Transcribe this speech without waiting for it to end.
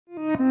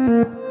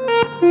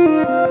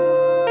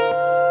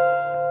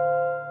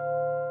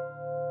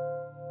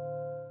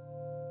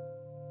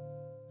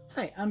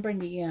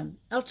BrendaEM.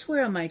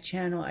 Elsewhere on my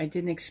channel, I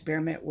did an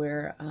experiment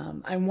where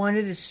I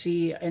wanted to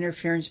see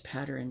interference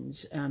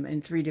patterns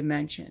in 3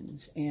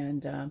 dimensions.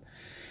 And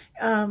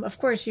of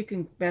course, you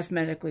can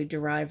mathematically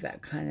derive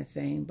that kind of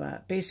thing,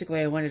 but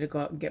basically I wanted to go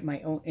out and get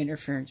my own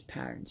interference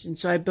patterns. And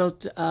so I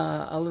built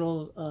a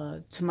little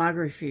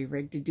tomography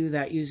rig to do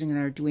that using an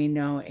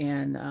Arduino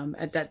and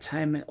at that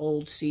time an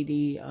old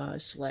CD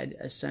sled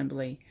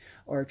assembly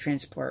or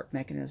transport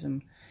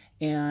mechanism.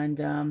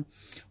 And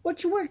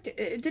which worked,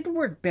 it didn't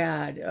work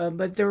bad,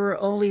 but there were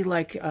only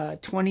like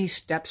 20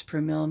 steps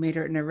per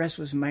millimeter, and the rest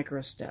was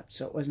microstep,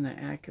 so it wasn't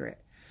that accurate.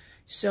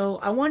 So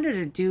I wanted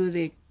to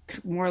do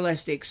more or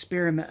less the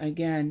experiment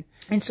again.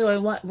 And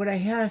so what I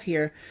have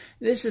here,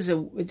 this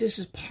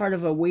is part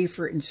of a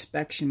wafer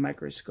inspection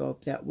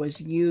microscope that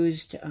was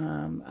used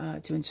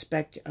to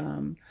inspect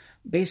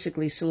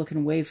basically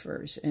silicon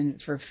wafers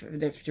and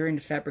during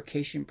the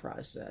fabrication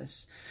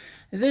process.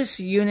 This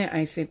unit,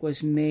 I think,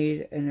 was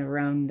made in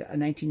around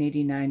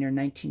 1989 or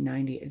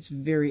 1990. It's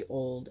very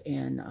old,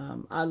 and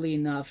oddly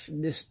enough,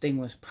 this thing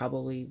was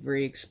probably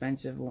very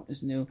expensive when it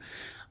was new.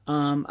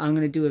 I'm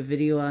going to do a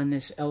video on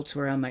this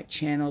elsewhere on my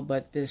channel,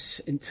 but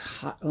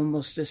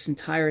almost this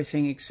entire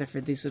thing, except for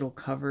these little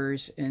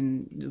covers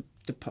and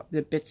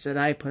the bits that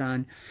I put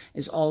on,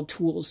 is all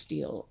tool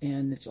steel,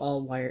 and it's all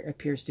wire.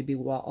 Appears to be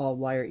all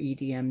wire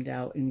EDM'd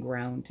out and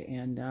ground,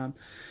 and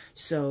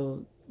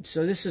so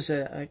this is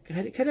a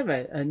kind of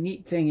a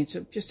neat thing. It's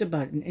just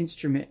about an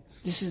instrument.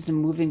 This is the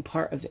moving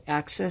part of the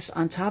axis.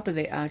 On top of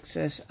the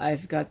axis,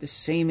 I've got the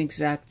same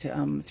exact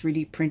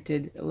 3D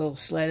printed little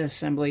sled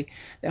assembly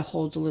that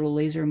holds a little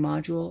laser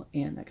module,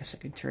 and I guess I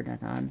can turn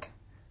that on.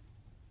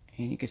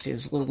 And you can see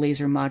there's a little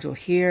laser module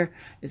here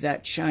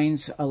that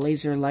shines a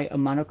laser light, a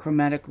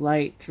monochromatic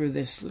light, through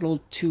this little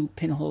 2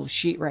 pinhole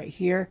sheet right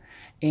here.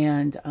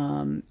 And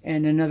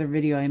another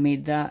video I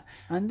made that.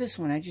 On this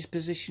one, I just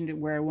positioned it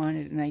where I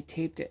wanted and I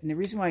taped it. And the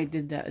reason why I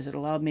did that is it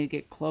allowed me to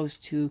get close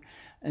to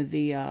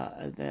the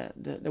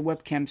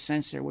webcam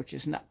sensor, which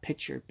is not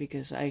pictured,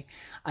 because I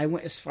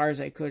went as far as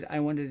I could.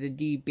 I wanted to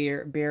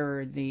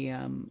debarrier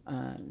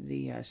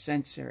the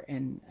sensor,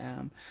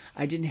 and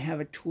I didn't have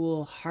a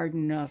tool hard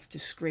enough to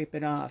scrape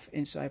it off,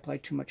 and so I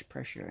applied too much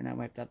pressure and I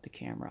wiped out the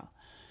camera.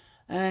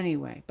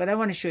 Anyway, but I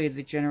want to show you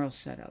the general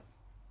setup.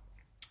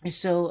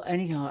 So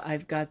anyhow,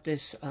 I've got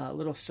this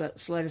little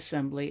sled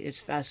assembly. It's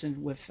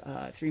fastened with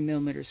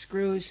 3mm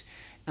screws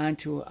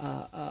onto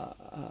an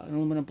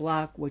aluminum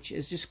block, which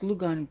is just glue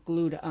gun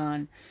glued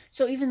on.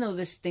 So even though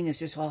this thing is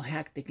just all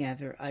hacked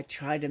together, I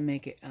try to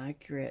make it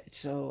accurate.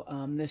 So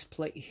this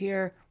plate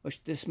here,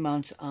 which this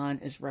mounts on,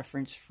 is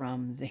referenced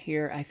from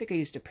here. I think I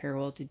used a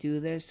parallel to do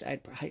this. I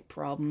had height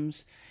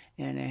problems,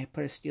 and I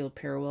put a steel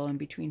parallel in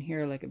between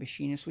here like a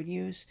machinist would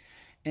use.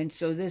 And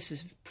so this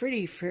is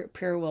pretty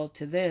parallel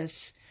to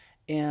this.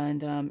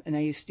 And I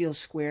use steel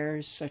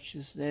squares such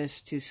as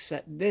this to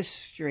set this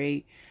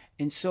straight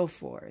and so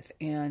forth.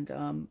 And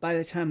by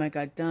the time I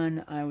got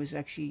done, I was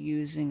actually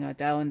using a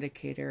dial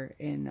indicator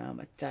and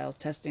a dial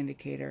test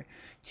indicator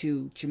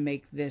to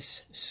make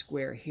this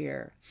square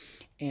here,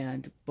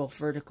 and both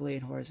vertically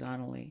and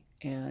horizontally.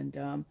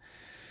 And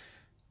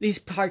these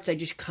parts I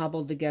just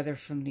cobbled together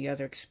from the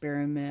other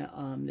experiment.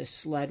 This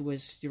sled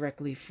was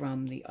directly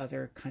from the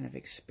other kind of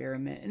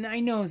experiment. And I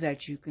know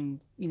that you can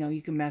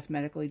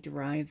mathematically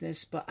derive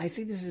this, but I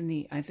think this is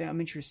neat. I'm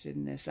interested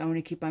in this. I want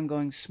to keep on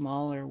going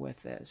smaller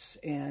with this,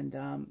 and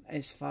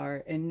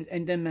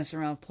and then mess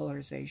around with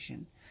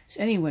polarization.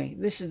 So anyway,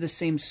 this is the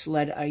same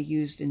sled I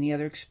used in the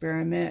other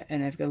experiment,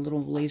 and I've got a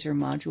little laser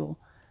module.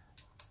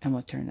 And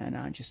we'll turn that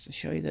on just to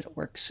show you that it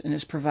works. And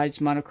this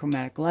provides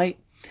monochromatic light,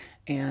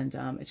 and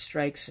it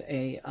strikes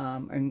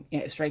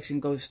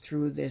and goes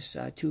through this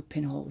 2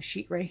 pinhole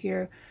sheet right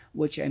here,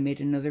 which I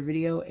made another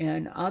video.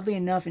 And oddly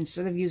enough,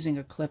 instead of using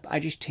a clip, I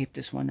just taped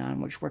this one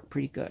on, which worked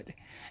pretty good.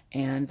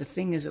 And the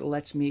thing is, it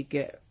lets me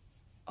get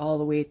all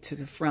the way to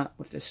the front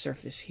with the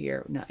surface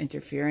here, not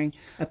interfering.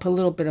 I put a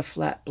little bit of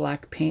flat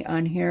black paint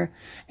on here,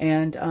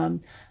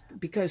 and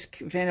because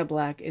Vanna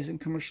Black isn't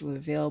commercially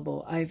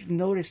available, I've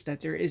noticed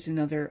that there is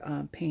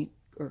another paint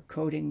or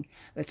coating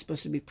that's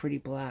supposed to be pretty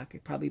black.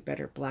 It's probably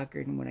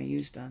blacker than what I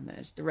used on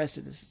this. The rest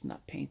of this is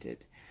not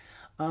painted.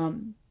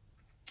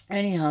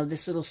 Anyhow,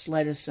 this little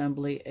sled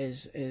assembly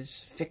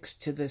is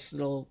fixed to this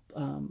little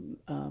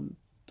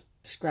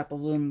scrap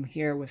of aluminum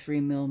here with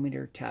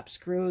 3mm tap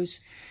screws,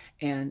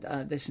 and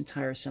this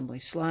entire assembly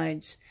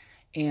slides.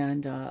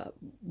 And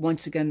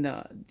once again,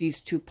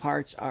 these 2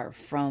 parts are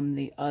from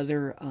the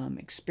other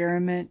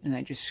experiment, and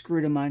I just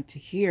screwed them onto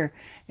here.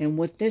 And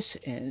what this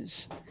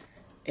is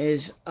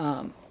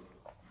a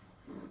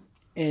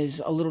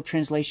little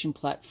translation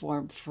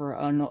platform for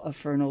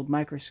an old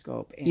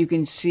microscope. And you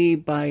can see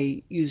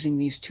by using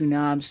these 2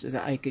 knobs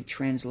that I could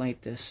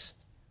translate this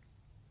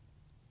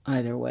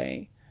either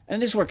way.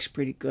 And this works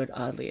pretty good,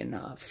 oddly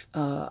enough.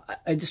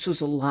 This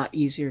was a lot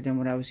easier than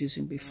what I was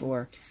using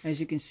before.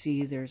 As you can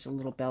see, there's a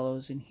little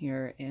bellows in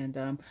here.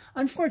 And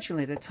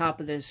unfortunately, the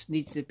top of this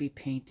needs to be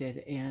painted.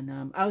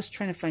 And I was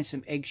trying to find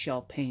some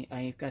eggshell paint.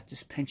 I got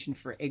this penchant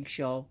for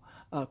eggshell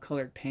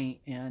colored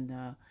paint.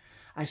 And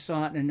I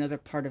saw it in another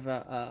part of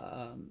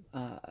a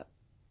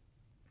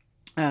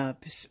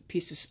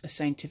piece of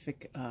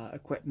scientific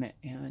equipment.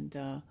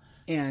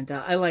 And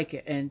I like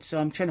it, and so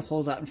I'm trying to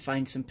hold out and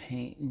find some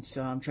paint, and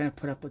so I'm trying to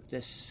put up with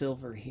this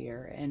silver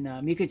here, and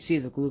you could see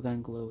the glue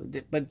gun glue,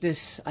 but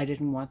this I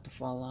didn't want to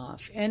fall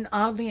off. And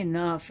oddly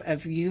enough,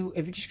 if you're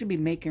just gonna be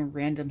making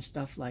random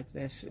stuff like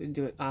this,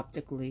 do it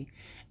optically,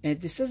 and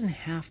this doesn't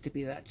have to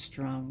be that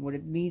strong. What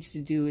it needs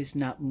to do is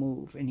not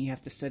move, and you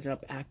have to set it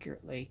up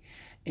accurately.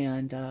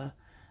 And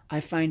I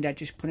find that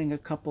just putting a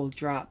couple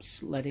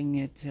drops, letting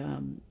it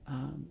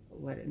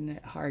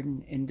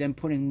harden, and then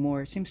putting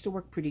more seems to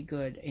work pretty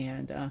good.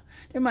 And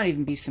there might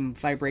even be some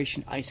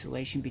vibration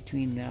isolation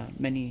between the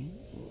many,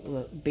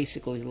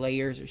 basically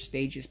layers or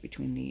stages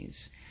between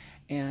these.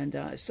 And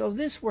so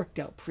this worked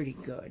out pretty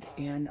good.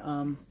 And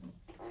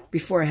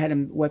before I had a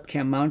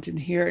webcam mounted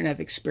here, and I've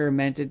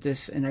experimented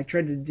this, and I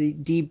tried to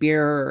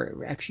deburr,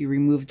 or actually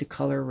remove the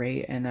color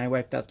rate, and I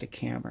wiped out the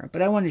camera.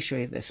 But I want to show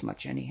you this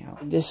much anyhow.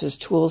 This is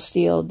tool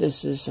steel.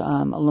 This is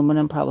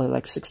aluminum, probably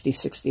like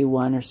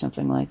 6061 or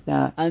something like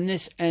that. On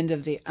this end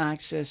of the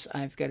axis,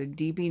 I've got a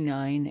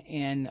DB9,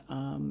 and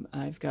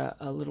I've got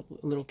a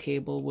little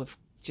cable with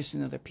just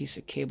another piece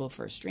of cable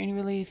for strain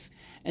relief.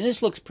 And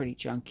this looks pretty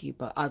junky,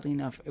 but oddly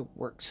enough, it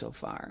works so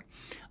far.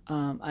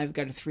 I've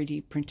got a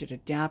 3D printed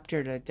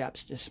adapter that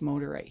adapts this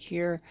motor right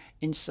here.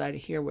 Inside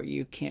of here, what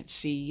you can't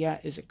see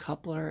yet, is a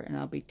coupler, and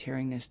I'll be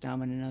tearing this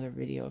down in another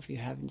video if you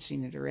haven't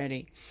seen it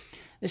already.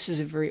 This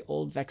is a very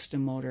old Vexta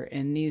motor,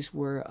 and these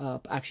were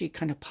actually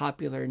kind of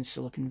popular in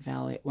Silicon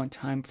Valley at one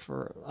time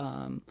for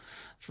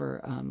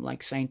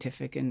like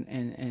scientific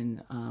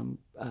and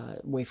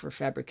wafer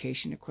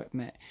fabrication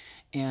equipment.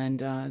 And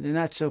they're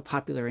not so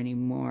popular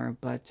anymore.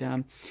 But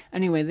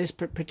anyway, this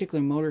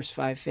particular motor is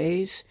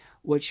 5-phase,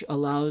 which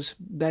allows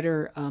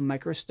better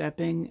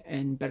microstepping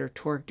and better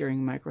torque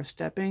during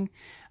microstepping.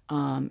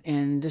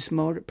 And this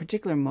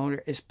particular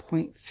motor is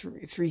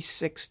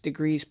 0.36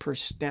 degrees per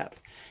step.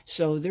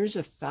 So there's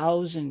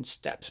 1,000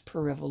 steps per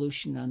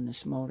revolution on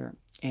this motor.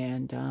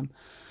 And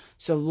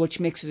so which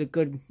makes it a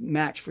good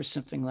match for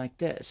something like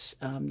this.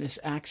 This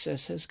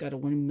axis has got a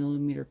 1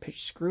 millimeter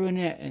pitch screw in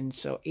it. And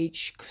so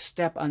each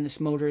step on this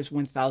motor is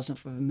 1,000th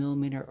of a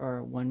millimeter,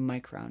 or 1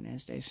 micron,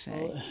 as they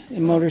say. The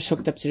motor's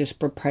hooked up to this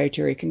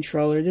proprietary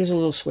controller. There's a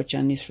little switch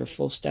on these for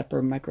full step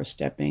or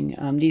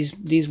microstepping.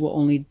 These will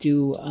only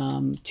do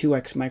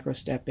 2x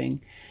microstepping.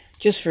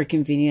 Just for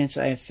convenience,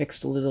 I have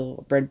fixed a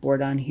little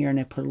breadboard on here, and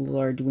I put a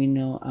little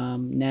Arduino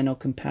Nano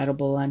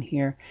compatible on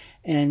here,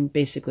 and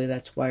basically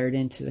that's wired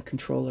into the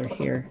controller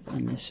here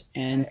on this.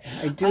 And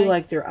I do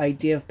like their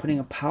idea of putting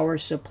a power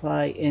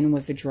supply in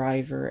with the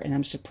driver, and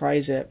I'm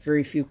surprised that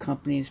very few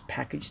companies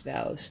package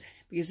those,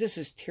 because this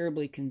is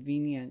terribly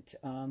convenient.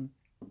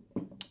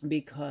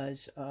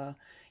 Because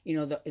you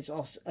know, it's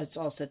all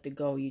set to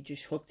go. You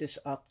just hook this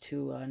up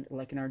to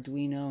like an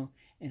Arduino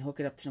and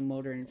hook it up to the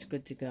motor, and it's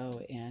good to go.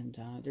 And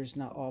there's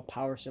not all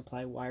power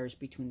supply wires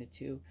between the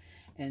two.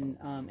 And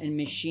in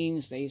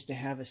machines, they used to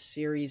have a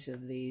series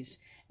of these,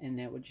 and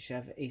that would just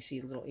have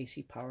little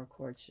AC power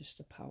cords just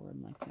to power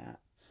them like that.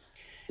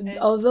 And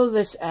although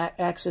this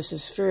axis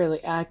is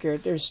fairly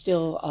accurate, there's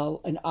still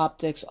in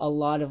optics a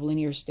lot of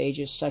linear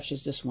stages, such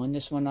as this one.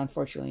 This one,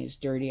 unfortunately, is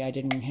dirty. I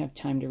didn't have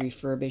time to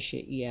refurbish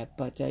it yet,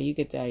 but you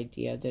get the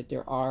idea that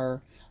there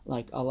are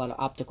like a lot of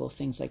optical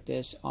things like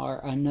this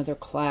are another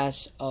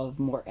class of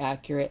more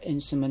accurate,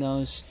 and some of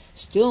those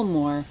still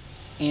more.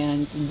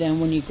 And then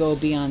when you go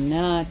beyond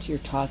that, you're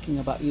talking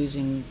about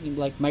using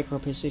like micro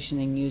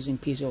positioning, using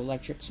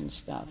piezoelectrics and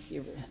stuff.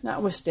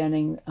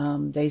 Notwithstanding,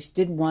 they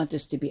did want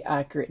this to be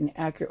accurate, and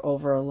accurate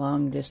over a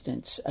long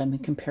distance. I mean,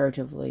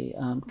 comparatively,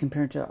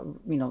 compared to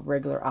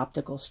regular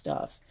optical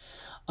stuff.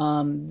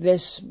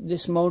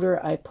 This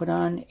motor I put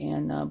on,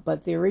 and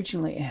but they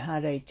originally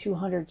had a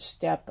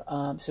 200-step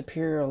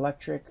Superior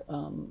Electric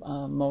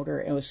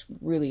motor. It was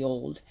really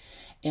old,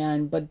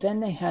 but then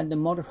they had the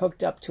motor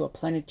hooked up to a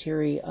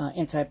planetary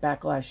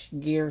anti-backlash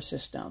gear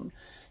system.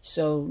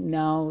 So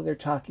now they're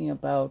talking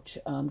about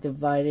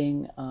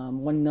dividing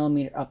 1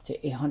 millimeter up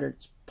to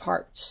 800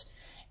 parts.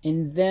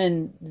 And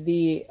then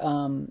the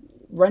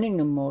running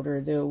the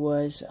motor, there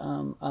was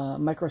a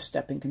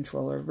micro-stepping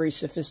controller, a very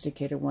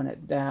sophisticated one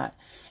at that.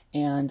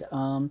 And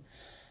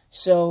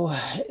so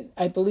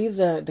I believe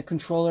the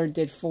controller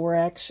did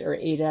 4x or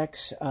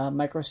 8x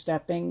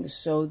micro-stepping.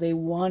 So they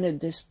wanted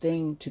this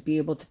thing to be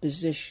able to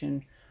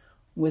position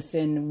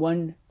within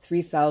 1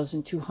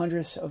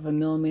 3,200ths of a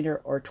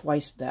millimeter or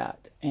twice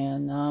that.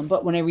 And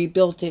but when I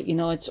rebuilt it, you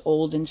know, it's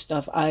old and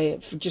stuff.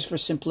 Just for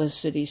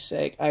simplicity's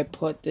sake, I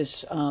put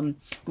this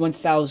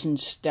 1,000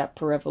 step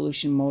per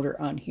revolution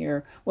motor on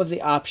here with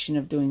the option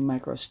of doing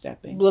micro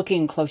stepping.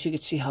 Looking close, you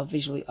can see how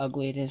visually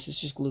ugly it is. It's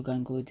just glue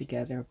gun glued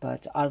together.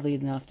 But oddly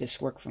enough,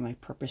 this worked for my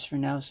purpose for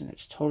now, and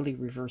it's totally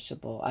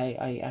reversible.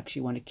 I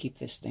actually want to keep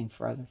this thing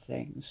for other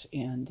things.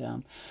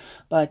 And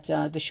but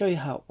to show you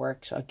how it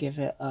works, I'll give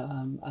it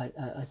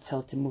a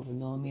tilt to move a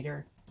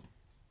millimeter.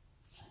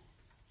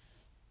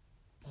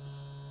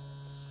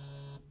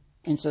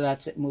 And so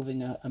that's it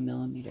moving a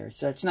millimeter.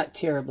 So it's not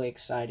terribly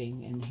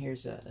exciting. And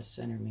here's a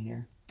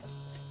centimeter.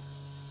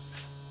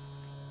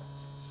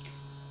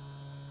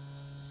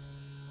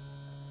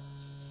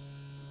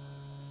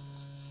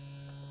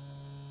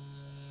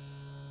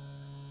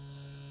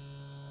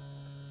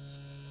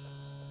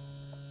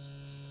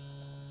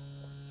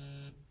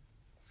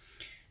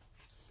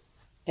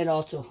 It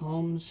also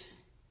homes.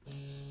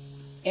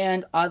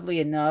 And oddly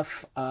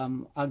enough,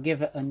 I'll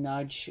give it a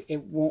nudge.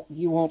 It won't.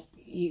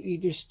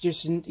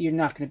 You're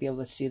not going to be able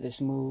to see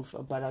this move,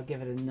 but I'll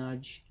give it a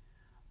nudge,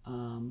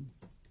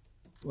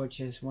 which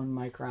is 1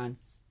 micron.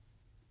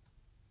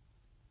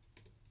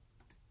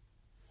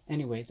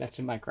 Anyway, that's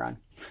a micron,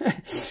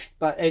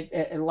 but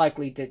it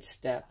likely did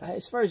step.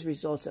 As far as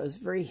results, I was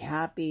very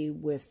happy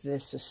with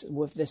this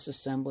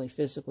assembly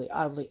physically.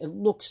 Oddly, it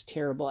looks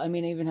terrible. I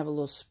mean, I even have a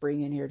little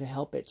spring in here to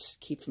help it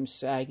keep from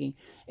sagging.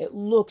 It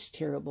looks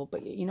terrible,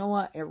 but you know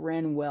what? It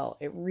ran well.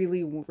 It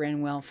really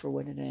ran well for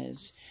what it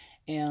is.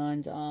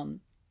 And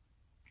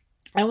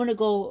I want to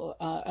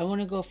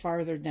go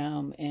farther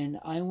down, and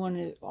I want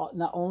to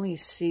not only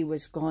see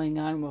what's going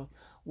on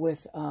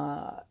with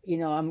you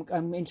know,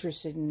 I'm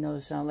interested in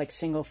those like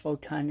single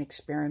photon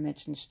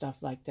experiments and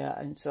stuff like that,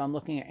 and so I'm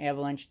looking at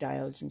avalanche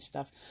diodes and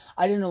stuff.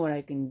 I don't know what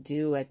I can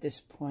do at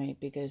this point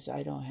because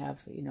I don't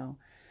have, you know,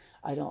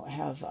 I don't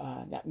have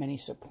that many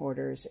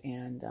supporters,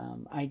 and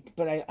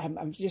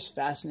I'm just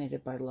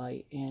fascinated by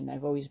light, and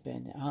I've always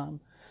been.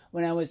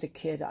 When I was a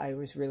kid, I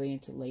was really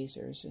into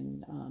lasers,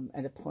 and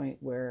at a point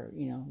where,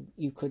 you know,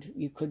 you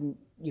couldn't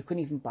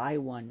even buy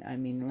one. I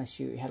mean, unless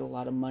you had a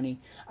lot of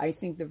money. I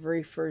think the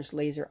very first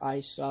laser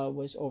I saw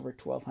was over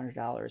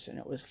 $1,200, and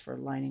it was for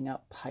lining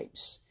up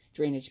pipes,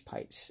 drainage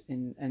pipes,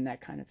 and that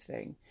kind of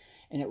thing.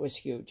 And it was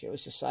huge. It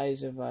was the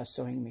size of a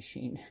sewing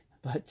machine.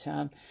 But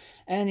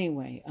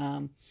anyway,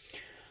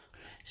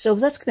 so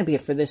that's going to be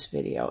it for this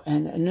video.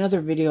 And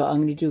another video, I'm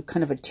going to do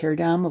kind of a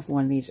teardown of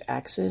one of these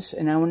axes,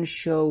 and I want to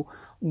show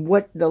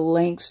what the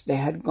lengths they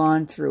had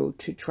gone through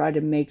to try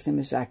to make them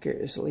as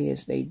accurately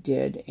as they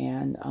did.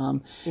 And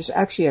there's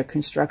actually a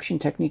construction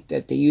technique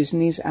that they use in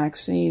these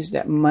axes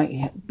that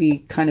might be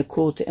kind of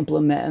cool to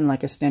implement in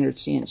like a standard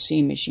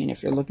CNC machine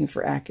if you're looking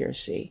for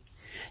accuracy.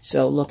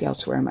 So look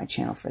elsewhere on my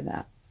channel for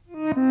that.